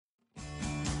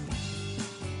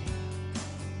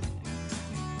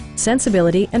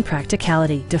Sensibility and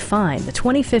practicality define the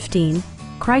 2015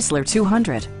 Chrysler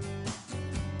 200.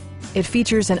 It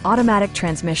features an automatic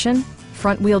transmission,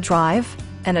 front-wheel drive,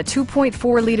 and a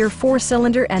 2.4-liter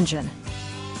four-cylinder engine.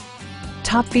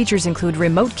 Top features include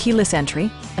remote keyless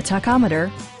entry, a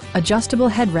tachometer, adjustable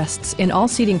headrests in all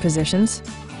seating positions,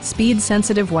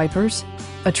 speed-sensitive wipers,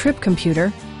 a trip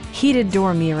computer, heated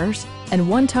door mirrors, and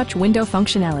one-touch window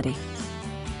functionality.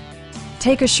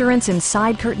 Take assurance in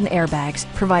side curtain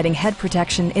airbags, providing head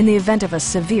protection in the event of a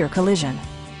severe collision.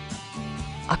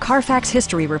 A Carfax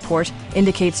history report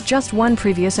indicates just one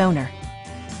previous owner.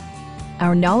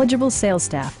 Our knowledgeable sales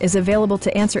staff is available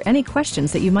to answer any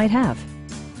questions that you might have.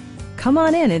 Come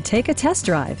on in and take a test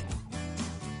drive.